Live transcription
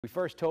We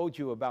first told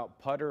you about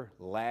Putter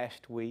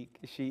last week.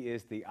 She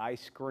is the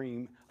ice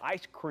cream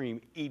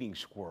eating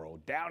squirrel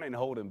down in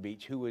Holden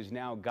Beach who has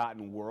now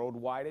gotten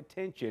worldwide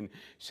attention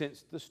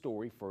since the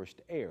story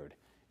first aired.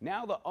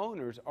 Now the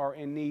owners are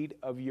in need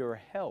of your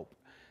help.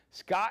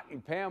 Scott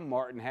and Pam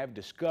Martin have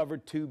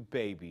discovered two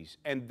babies,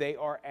 and they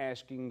are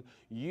asking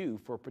you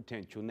for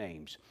potential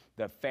names.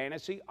 The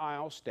Fantasy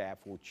Isle staff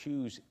will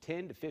choose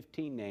 10 to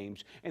 15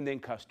 names, and then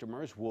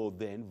customers will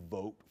then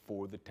vote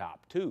for the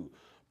top two.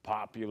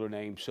 Popular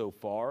names so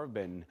far have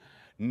been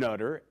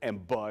Nutter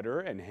and Butter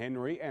and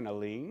Henry and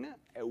Aline.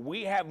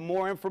 We have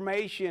more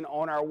information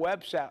on our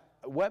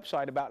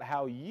website about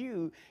how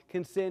you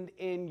can send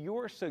in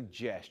your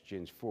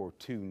suggestions for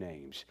two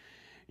names.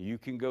 You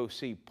can go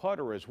see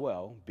Putter as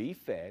well, Be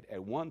Fed,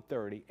 at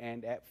 1:30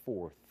 and at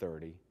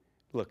 4:30.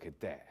 Look at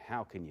that.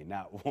 How can you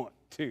not want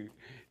to?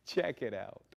 Check it out.